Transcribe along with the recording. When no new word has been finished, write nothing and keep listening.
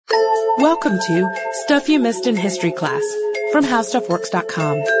Welcome to Stuff You Missed in History Class from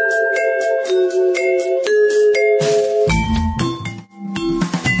HowStuffWorks.com.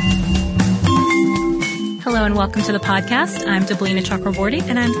 Hello and welcome to the podcast. I'm Deblina Chakraborty.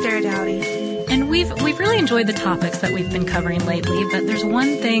 And I'm Sarah Dowdy. And we've really enjoyed the topics that we've been covering lately, but there's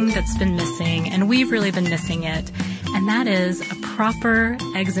one thing that's been missing, and we've really been missing it, and that is a proper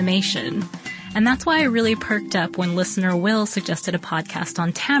exhumation. And that's why I really perked up when listener Will suggested a podcast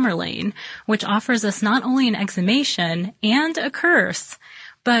on Tamerlane, which offers us not only an exhumation and a curse,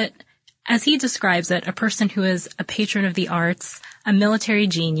 but as he describes it, a person who is a patron of the arts, a military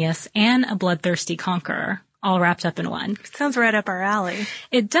genius, and a bloodthirsty conqueror, all wrapped up in one. Sounds right up our alley.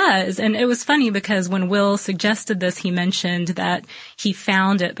 It does. And it was funny because when Will suggested this, he mentioned that he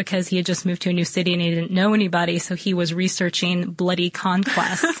found it because he had just moved to a new city and he didn't know anybody, so he was researching bloody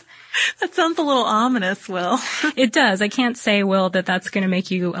conquests. That sounds a little ominous, Will. It does. I can't say, Will, that that's going to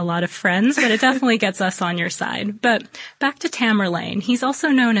make you a lot of friends, but it definitely gets us on your side. But back to Tamerlane. He's also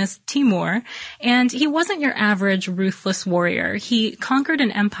known as Timur, and he wasn't your average ruthless warrior. He conquered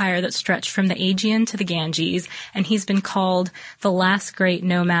an empire that stretched from the Aegean to the Ganges, and he's been called the last great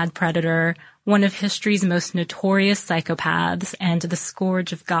nomad predator, one of history's most notorious psychopaths, and the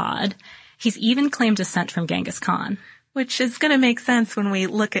scourge of God. He's even claimed descent from Genghis Khan. Which is going to make sense when we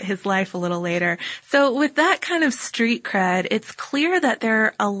look at his life a little later. So with that kind of street cred, it's clear that there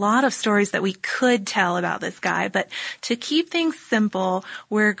are a lot of stories that we could tell about this guy. But to keep things simple,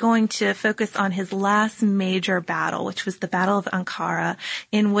 we're going to focus on his last major battle, which was the Battle of Ankara,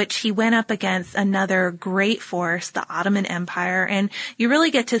 in which he went up against another great force, the Ottoman Empire. And you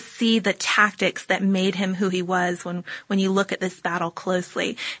really get to see the tactics that made him who he was when you look at this battle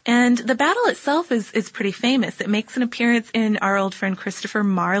closely. And the battle itself is pretty famous. It makes an appearance in our old friend Christopher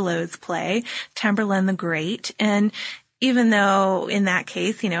Marlowe's play, Tamerlane the Great. And even though in that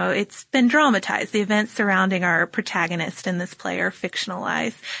case, it's been dramatized, the events surrounding our protagonist in this play are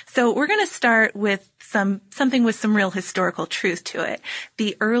fictionalized. So we're going to start with something with some real historical truth to it.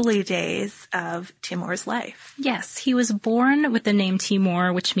 The early days of Timur's life. Yes, he was born with the name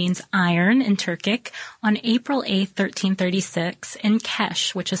Timur, which means iron in Turkic, on April 8th, 1336 in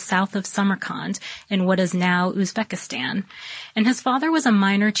Kesh, which is south of Samarkand in what is now Uzbekistan. And his father was a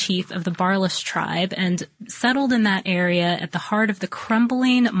minor chief of the Barlas tribe and settled in that area at the heart of the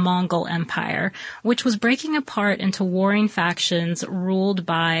crumbling Mongol Empire, which was breaking apart into warring factions ruled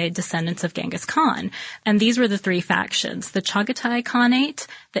by descendants of Genghis Khan. And these were the three factions: the Chagatai Khanate,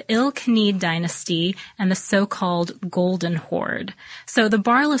 the Ilkhanid dynasty, and the so-called Golden Horde. So the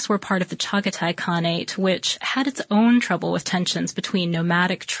Barlas were part of the Chagatai Khanate, which had its own trouble with tensions between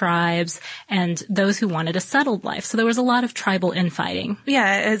nomadic tribes and those who wanted a settled life. So there was a lot of tribal infighting. Yeah,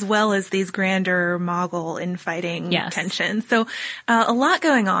 as well as these grander Mughal infighting tensions. So a lot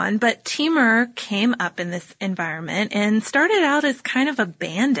going on, but Timur came up in this environment and started out as kind of a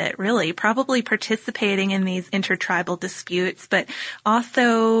bandit, really, probably participating in these intertribal disputes, but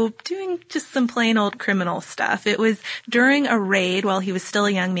also doing just some plain old criminal stuff. It was during a raid while he was still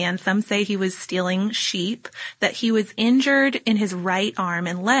a young man, some say he was stealing sheep, that he was injured in his right arm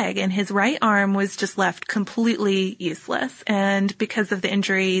and leg, and his right arm was just left completely useless. And because of the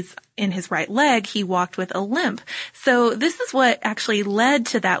injuries in his right leg, he walked with a limp. So this is what actually led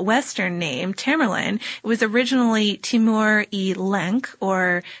to that Western name, Tamerlane. It was originally Timur-i-Lenk,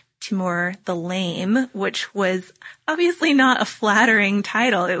 or Timur the Lame, which was obviously not a flattering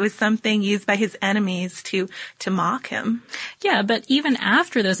title. It was something used by his enemies to mock him. Yeah, but even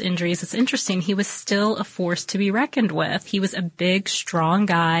after those injuries, it's interesting, he was still a force to be reckoned with. He was a big, strong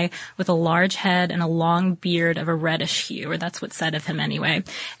guy with a large head and a long beard of a reddish hue, or that's what's said of him anyway.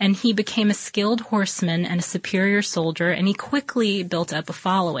 And he became a skilled horseman and a superior soldier, and he quickly built up a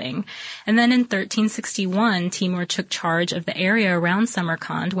following. And then in 1361, Timur took charge of the area around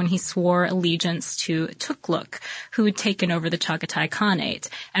Samarkand when he swore allegiance to Tukluk, who had taken over the Chagatai Khanate.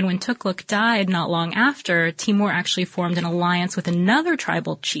 And when Tukluk died not long after, Timur actually formed an alliance with another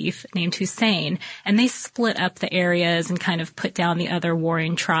tribal chief named Hussein, and they split up the areas and kind of put down the other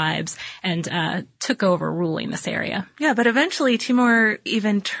warring tribes and took over ruling this area. Yeah, but eventually Timur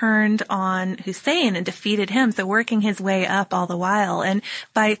even turned on Hussein and defeated him, so working his way up all the while. And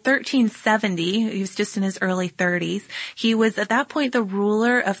by 1370, he was just in his early 30s, he was at that point the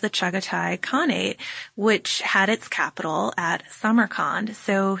ruler of the Chagatai Khanate, which had its capital at Samarkand.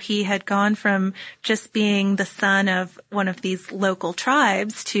 So he had gone from just being the son of one of these local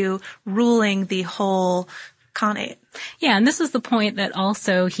tribes to ruling the whole Khanate. Yeah, and this is the point that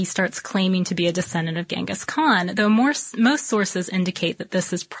also he starts claiming to be a descendant of Genghis Khan, though most sources indicate that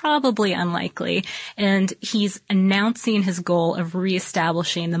this is probably unlikely, and he's announcing his goal of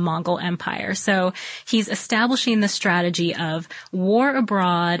reestablishing the Mongol Empire. So he's establishing the strategy of war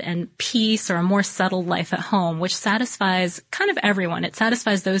abroad and peace, or a more settled life at home, which satisfies kind of everyone. It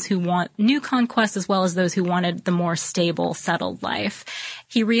satisfies those who want new conquests as well as those who wanted the more stable, settled life.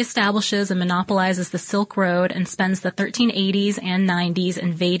 He reestablishes and monopolizes the Silk Road and spends the 1380s and 90s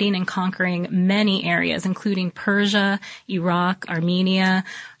invading and conquering many areas, including Persia, Iraq, Armenia,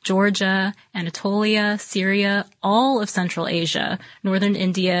 Georgia, Anatolia, Syria, all of Central Asia, northern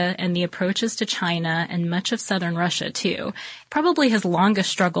India, and the approaches to China, and much of southern Russia, too. Probably his longest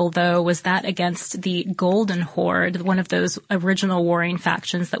struggle, though, was that against the Golden Horde, one of those original warring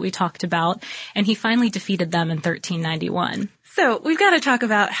factions that we talked about, and he finally defeated them in 1391. So we've got to talk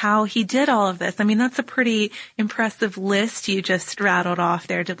about how he did all of this. I mean, that's a pretty impressive list you just rattled off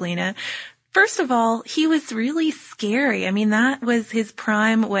there, Deblina. First of all, he was really scary. I mean, that was his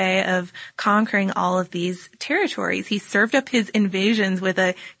prime way of conquering all of these territories. He served up his invasions with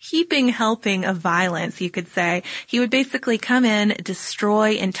a heaping helping of violence, you could say. He would basically come in,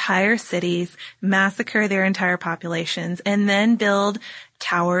 destroy entire cities, massacre their entire populations, and then build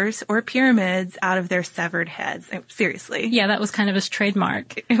towers or pyramids out of their severed heads. Seriously. Yeah, that was kind of his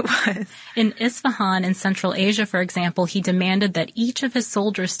trademark. It was. In Isfahan in Central Asia, for example, he demanded that each of his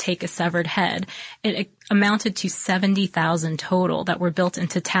soldiers take a severed head. It amounted to 70,000 total that were built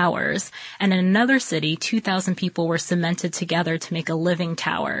into towers. And in another city, 2,000 people were cemented together to make a living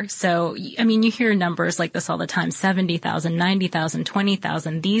tower. So, I mean, you hear numbers like this all the time, 70,000, 90,000,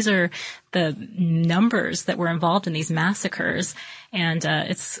 20,000. These are the numbers that were involved in these massacres. And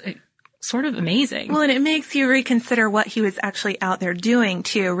it's sort of amazing. Well, and it makes you reconsider what he was actually out there doing,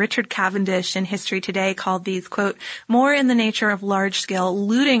 too. Richard Cavendish in History Today called these, quote, more in the nature of large-scale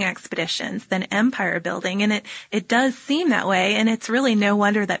looting expeditions than empire building. And it does seem that way. And it's really no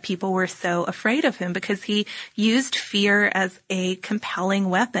wonder that people were so afraid of him, because he used fear as a compelling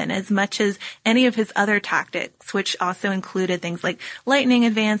weapon as much as any of his other tactics, which also included things like lightning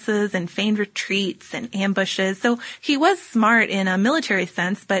advances and feigned retreats and ambushes. So he was smart in a military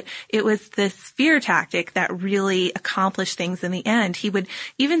sense, but it was this fear tactic that really accomplished things in the end. He would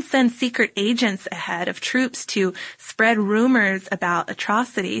even send secret agents ahead of troops to spread rumors about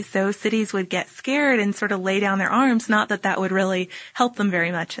atrocities, so cities would get scared and sort of lay down their arms. Not that that would really help them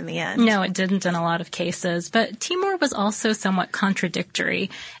very much in the end. No, it didn't in a lot of cases. But Timur was also somewhat contradictory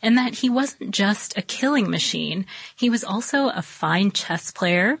in that he wasn't just a killing machine. He was also a fine chess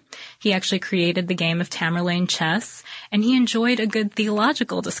player. He actually created the game of Tamerlane chess, and he enjoyed a good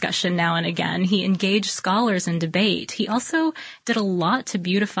theological discussion now and again. He engaged scholars in debate. He also did a lot to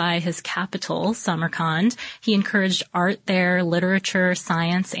beautify his capital, Samarkand. He encouraged art there, literature,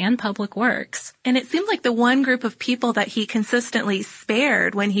 science, and public works. And it seemed like the one group of people that he consistently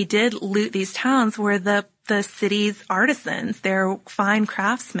spared when he did loot these towns were the city's artisans, their fine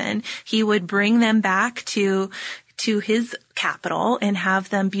craftsmen. He would bring them back to his capital and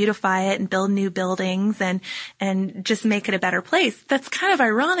have them beautify it and build new buildings and just make it a better place. That's kind of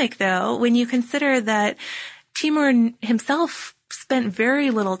ironic, though, when you consider that Timur himself spent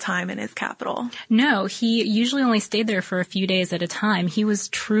very little time in his capital. No, he usually only stayed there for a few days at a time. He was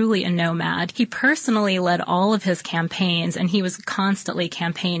truly a nomad. He personally led all of his campaigns, and he was constantly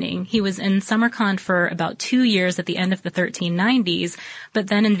campaigning. He was in Samarkand for about 2 years at the end of the 1390s, but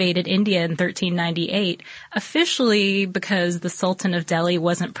then invaded India in 1398, officially because the Sultan of Delhi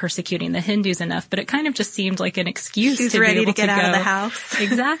wasn't persecuting the Hindus enough, but it kind of just seemed like an excuse He's to be ready able to get to out go. of the house.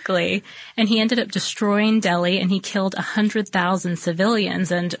 Exactly. And he ended up destroying Delhi, and he killed 100,000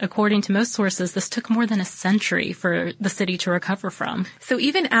 civilians, and according to most sources, this took more than a century for the city to recover from. So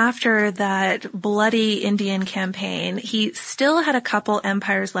even after that bloody Indian campaign, he still had a couple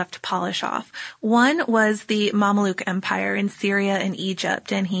empires left to polish off. One was the Mamluk Empire in Syria and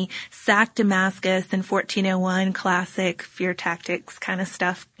Egypt, and he sacked Damascus in 1401. Classic fear tactics kind of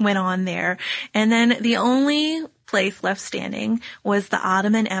stuff went on there. And then the only place left standing was the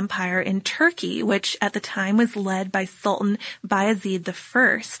Ottoman Empire in Turkey, which at the time was led by Sultan Bayezid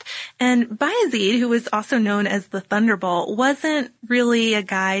I. And Bayezid, who was also known as the Thunderbolt, wasn't really a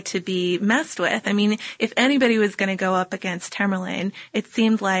guy to be messed with. I mean, if anybody was going to go up against Tamerlane, it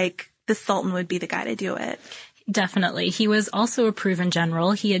seemed like the Sultan would be the guy to do it. Definitely. He was also a proven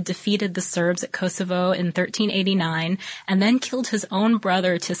general. He had defeated the Serbs at Kosovo in 1389 and then killed his own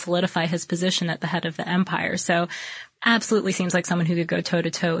brother to solidify his position at the head of the empire. So absolutely seems like someone who could go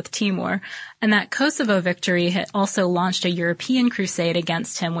toe-to-toe with Timur. And that Kosovo victory had also launched a European crusade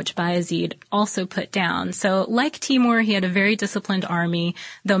against him, which Bayezid also put down. So like Timur, he had a very disciplined army,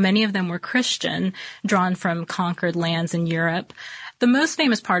 though many of them were Christian, drawn from conquered lands in Europe. The most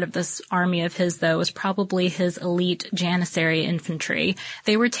famous part of this army of his, though, was probably his elite Janissary infantry.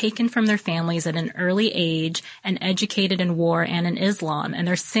 They were taken from their families at an early age and educated in war and in Islam, and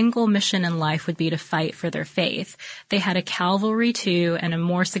their single mission in life would be to fight for their faith. They had a cavalry, too, and a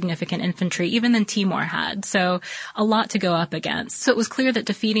more significant infantry even than Timur had, so a lot to go up against. So it was clear that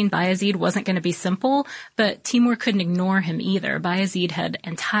defeating Bayezid wasn't going to be simple, but Timur couldn't ignore him either. Bayezid had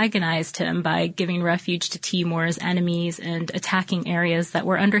antagonized him by giving refuge to Timur's enemies and attacking areas that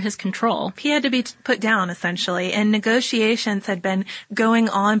were under his control. He had to be put down, essentially, and negotiations had been going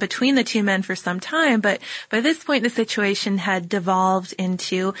on between the two men for some time, but by this point the situation had devolved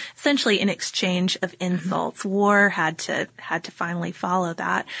into essentially an exchange of insults. War had to finally follow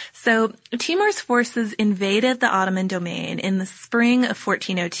that. So Timur's forces invaded the Ottoman domain in the spring of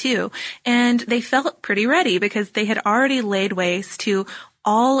 1402, and they felt pretty ready because they had already laid waste to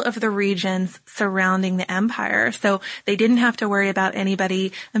all of the regions surrounding the empire. So they didn't have to worry about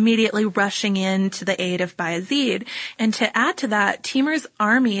anybody immediately rushing in to the aid of Bayezid. And to add to that, Timur's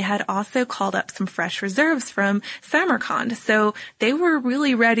army had also called up some fresh reserves from Samarkand. So they were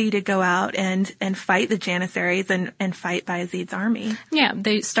really ready to go out and fight the Janissaries and fight Bayezid's army. Yeah,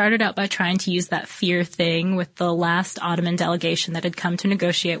 they started out by trying to use that fear thing with the last Ottoman delegation that had come to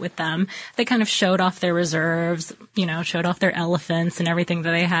negotiate with them. They kind of showed off their reserves, showed off their elephants and everything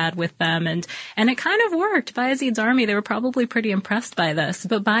that they had with them, and it kind of worked. Bayezid's army, they were probably pretty impressed by this.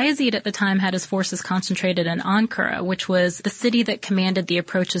 But Bayezid at the time had his forces concentrated in Ankara, which was the city that commanded the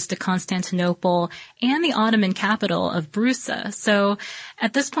approaches to Constantinople and the Ottoman capital of Brusa. So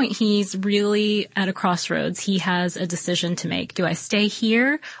at this point, he's really at a crossroads. He has a decision to make. Do I stay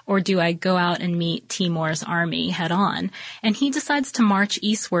here or do I go out and meet Timur's army head on? And he decides to march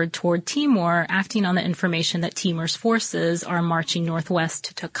eastward toward Timur, acting on the information that Timur's forces are marching northwest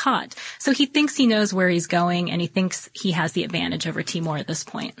to Tokat. So he thinks he knows where he's going, and he thinks he has the advantage over Timur at this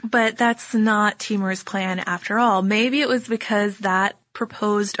point. But that's not Timur's plan after all. Maybe it was because that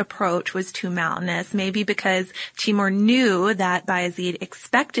proposed approach was too mountainous. Maybe because Timur knew that Bayezid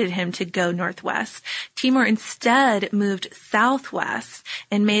expected him to go northwest. Timur instead moved southwest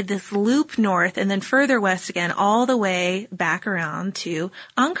and made this loop north and then further west again, all the way back around to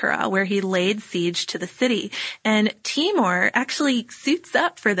Ankara, where he laid siege to the city. And Timur actually suits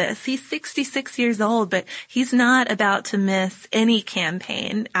up for this. He's 66 years old, but he's not about to miss any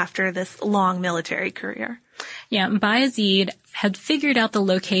campaign after this long military career. Yeah, Bayezid had figured out the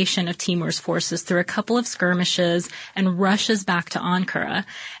location of Timur's forces through a couple of skirmishes and rushes back to Ankara.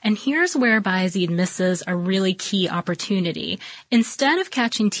 And here's where Bayezid misses a really key opportunity. Instead of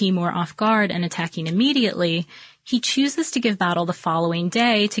catching Timur off guard and attacking immediately, he chooses to give battle the following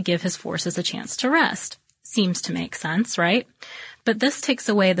day to give his forces a chance to rest. Seems to make sense, right? But this takes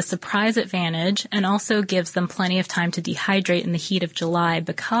away the surprise advantage and also gives them plenty of time to dehydrate in the heat of July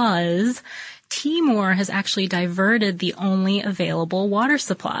because Timur has actually diverted the only available water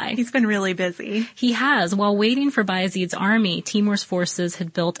supply. He's been really busy. He has. While waiting for Bayezid's army, Timur's forces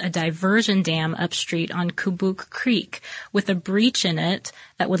had built a diversion dam upstream on Kubuk Creek with a breach in it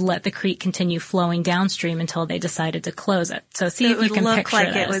that would let the creek continue flowing downstream until they decided to close it. So see if you can picture this. It would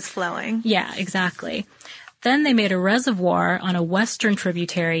look like it was flowing. Yeah, exactly. Then they made a reservoir on a western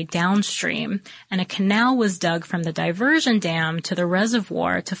tributary downstream, and a canal was dug from the diversion dam to the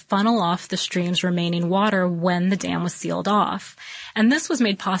reservoir to funnel off the stream's remaining water when the dam was sealed off. And this was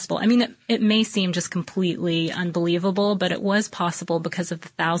made possible. I mean, it may seem just completely unbelievable, but it was possible because of the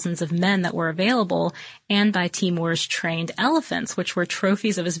thousands of men that were available and by Timur's trained elephants, which were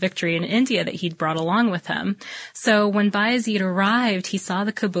trophies of his victory in India that he'd brought along with him. So when Bayezid arrived, he saw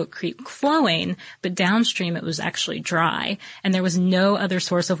the Kubuk Creek flowing, but downstream it was actually dry, and there was no other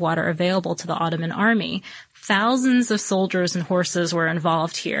source of water available to the Ottoman army. Thousands of soldiers and horses were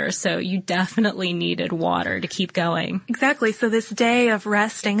involved here, so you definitely needed water to keep going. Exactly. So this day of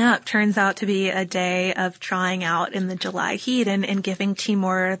resting up turns out to be a day of trying out in the July heat and giving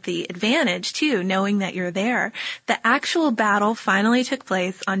Timur the advantage, too, knowing that you're there. The actual battle finally took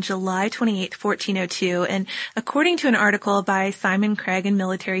place on July 28, 1402, and according to an article by Simon Craig in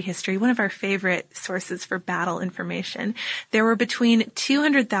Military History, one of our favorite sources for battle information, there were between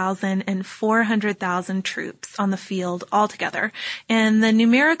 200,000 and 400,000 troops troops on the field altogether. And the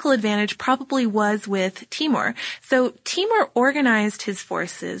numerical advantage probably was with Timur. So Timur organized his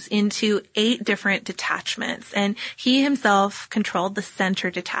forces into 8 different detachments, and he himself controlled the center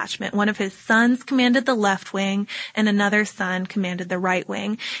detachment. One of his sons commanded the left wing, and another son commanded the right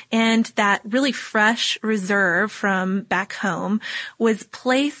wing. And that really fresh reserve from back home was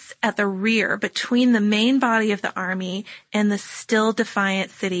placed at the rear between the main body of the army and the still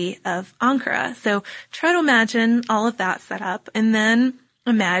defiant city of Ankara. So try to imagine all of that set up, and then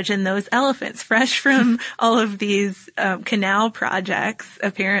imagine those elephants, fresh from all of these canal projects,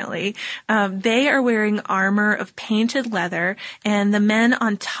 apparently. They are wearing armor of painted leather, and the men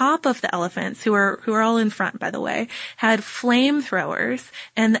on top of the elephants, who are all in front, by the way, had flamethrowers,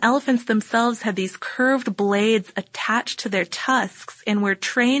 and the elephants themselves had these curved blades attached to their tusks and were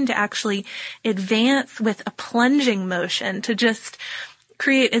trained to actually advance with a plunging motion to just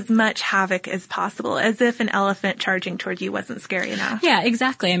create as much havoc as possible, as if an elephant charging toward you wasn't scary enough. Yeah,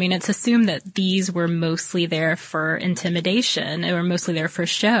 exactly. I mean, it's assumed that these were mostly there for intimidation. They were mostly there for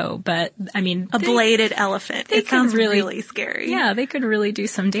show. But, I mean, a bladed elephant. It sounds really scary. Yeah, they could really do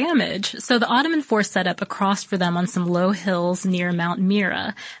some damage. So the Ottoman force set up a cross for them on some low hills near Mount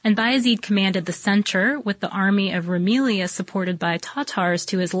Mira. And Bayezid commanded the center, with the army of Rumelia supported by Tatars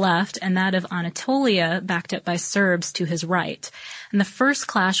to his left, and that of Anatolia backed up by Serbs to his right. And the first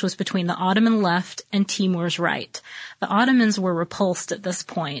clash was between the Ottoman left and Timur's right. The Ottomans were repulsed at this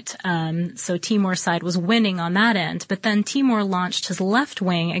point, so Timur's side was winning on that end. But then Timur launched his left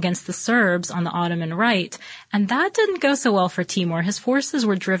wing against the Serbs on the Ottoman right, and that didn't go so well for Timur. His forces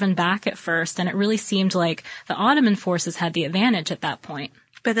were driven back at first, and it really seemed like the Ottoman forces had the advantage at that point.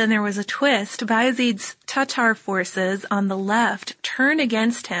 But then there was a twist. Bayezid's Tatar forces on the left turned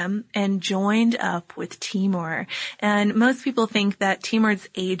against him and joined up with Timur. And most people think that Timur's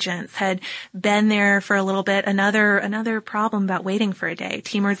agents had been there for a little bit. Another problem about waiting for a day.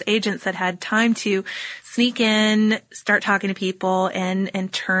 Timur's agents had time to sneak in, start talking to people,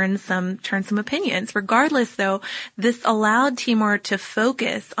 and turn some opinions. Regardless, though, this allowed Timur to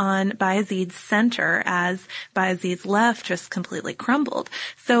focus on Bayezid's center as Bayezid's left just completely crumbled.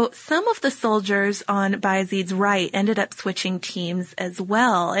 So some of the soldiers on Bayezid's right ended up switching teams as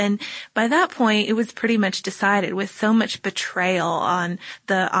well. And by that point, it was pretty much decided. With so much betrayal on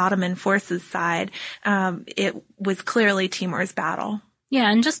the Ottoman forces side, it was clearly Timur's battle. Yeah,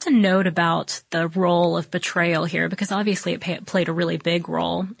 and just a note about the role of betrayal here, because obviously it played a really big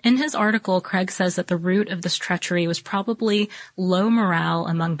role. In his article, Craig says that the root of this treachery was probably low morale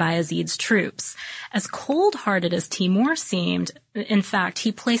among Bayezid's troops. As cold-hearted as Timur seemed, in fact,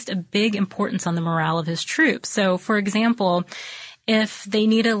 he placed a big importance on the morale of his troops. So, for example, if they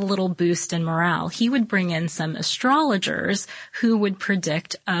needed a little boost in morale, he would bring in some astrologers who would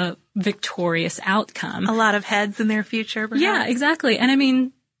predict a victorious outcome. A lot of heads in their future, perhaps. Yeah, exactly. And I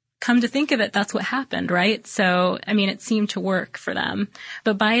mean, come to think of it, that's what happened, right? So, I mean, it seemed to work for them.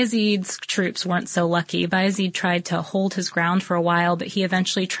 But Bayezid's troops weren't so lucky. Bayezid tried to hold his ground for a while, but he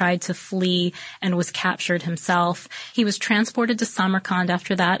eventually tried to flee and was captured himself. He was transported to Samarkand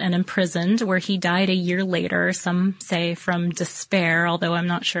after that and imprisoned, where he died a year later, some say from despair, although I'm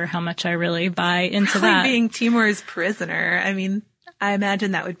not sure how much I really buy into that. Being Timur's prisoner, I mean, I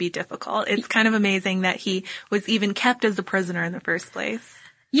imagine that would be difficult. It's kind of amazing that he was even kept as a prisoner in the first place.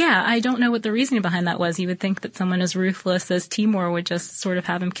 Yeah, I don't know what the reasoning behind that was. You would think that someone as ruthless as Timur would just sort of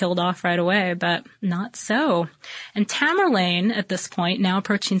have him killed off right away, but not so. And Tamerlane, at this point, now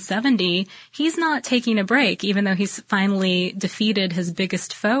approaching 70, he's not taking a break, even though he's finally defeated his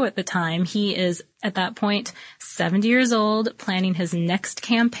biggest foe at the time. He is, at that point, 70 years old, planning his next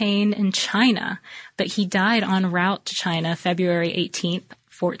campaign in China. But he died en route to China February 18th,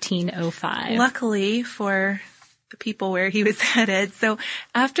 1405. Luckily for the people where he was headed. So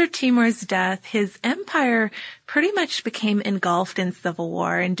after Timur's death, his empire pretty much became engulfed in civil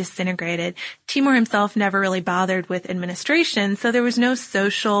war and disintegrated. Timur himself never really bothered with administration, so there was no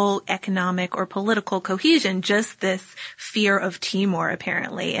social, economic, or political cohesion, just this fear of Timur,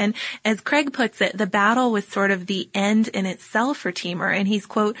 apparently. And as Craig puts it, the battle was sort of the end in itself for Timur, and he's,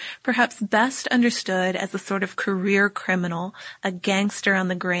 quote, perhaps best understood as a sort of career criminal, a gangster on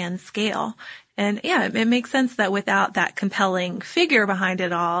the grand scale. And yeah, it makes sense that without that compelling figure behind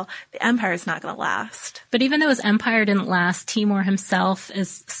it all, the empire's not going to last. But even though his empire didn't last, Timur himself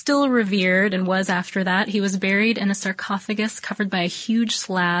is still revered and was after that. He was buried in a sarcophagus covered by a huge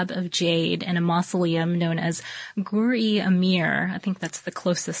slab of jade in a mausoleum known as Gur-i-Amir. I think that's the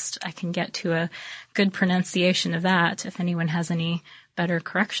closest I can get to a good pronunciation of that, if anyone has any better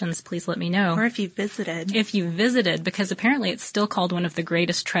corrections, please let me know. Or if you visited. If you visited, because apparently it's still called one of the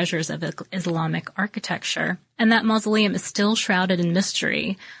greatest treasures of Islamic architecture. And that mausoleum is still shrouded in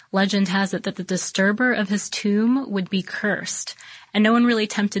mystery. Legend has it that the disturber of his tomb would be cursed. And no one really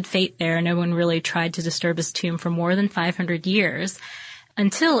tempted fate there. No one really tried to disturb his tomb for more than 500 years.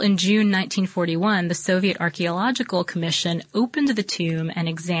 Until in June 1941, the Soviet Archaeological Commission opened the tomb and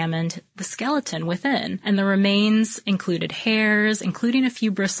examined the skeleton within. And the remains included hairs, including a few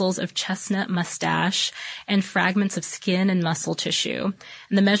bristles of chestnut mustache, and fragments of skin and muscle tissue.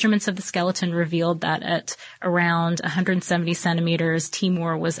 And the measurements of the skeleton revealed that at around 170 centimeters,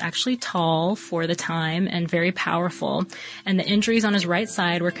 Timur was actually tall for the time and very powerful. And the injuries on his right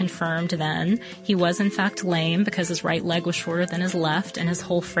side were confirmed then. He was in fact lame because his right leg was shorter than his left, and his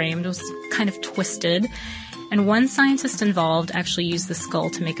whole frame was kind of twisted. And one scientist involved actually used the skull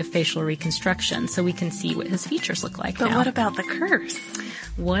to make a facial reconstruction so we can see what his features look like now. But what about the curse?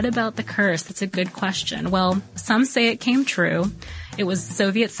 What about the curse? That's a good question. Well, some say it came true. It was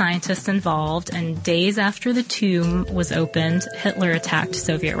Soviet scientists involved, and days after the tomb was opened, Hitler attacked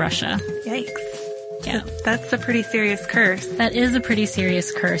Soviet Russia. Yikes. Yeah. That's a pretty serious curse. That is a pretty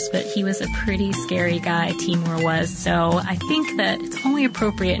serious curse, but he was a pretty scary guy, Timur was. So I think that it's only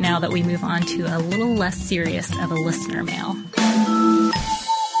appropriate now that we move on to a little less serious of a listener mail.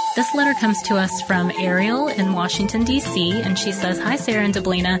 This letter comes to us from Ariel in Washington, D.C., and she says, "Hi, Sarah and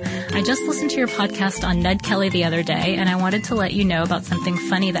Deblina. I just listened to your podcast on Ned Kelly the other day, and I wanted to let you know about something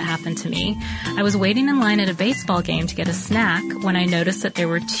funny that happened to me. I was waiting in line at a baseball game to get a snack when I noticed that there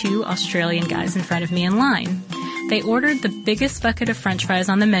were two Australian guys in front of me in line. They ordered the biggest bucket of French fries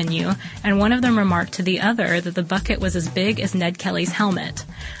on the menu, and one of them remarked to the other that the bucket was as big as Ned Kelly's helmet.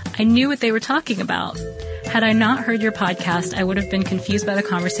 I knew what they were talking about. Had I not heard your podcast, I would have been confused by the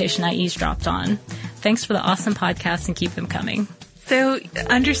conversation I eavesdropped on. Thanks for the awesome podcast and keep them coming." So,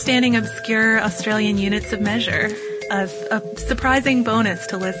 understanding obscure Australian units of measure. A surprising bonus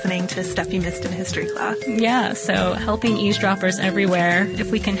to listening to Stuff You Missed in History Class. Yeah, so helping eavesdroppers everywhere.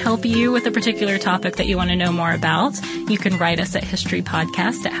 If we can help you with a particular topic that you want to know more about, you can write us at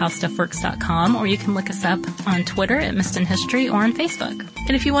historypodcast@howstuffworks.com, or you can look us up on Twitter at Missed in History or on Facebook.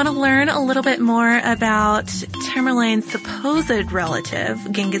 And if you want to learn a little bit more about Tamerlane's supposed relative,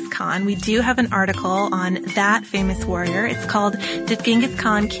 Genghis Khan, we do have an article on that famous warrior. It's called, "Did Genghis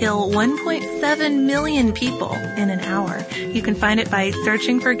Khan Kill 1.7 Million People in an Hour?" You can find it by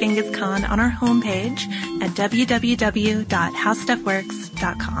searching for Genghis Khan on our homepage at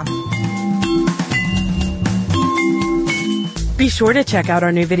www.howstuffworks.com. Be sure to check out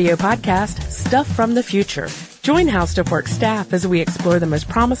our new video podcast, Stuff from the Future. Join How Stuff Works staff as we explore the most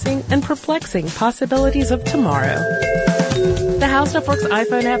promising and perplexing possibilities of tomorrow. The How Stuff Works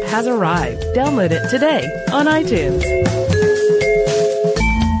iPhone app has arrived. Download it today on iTunes.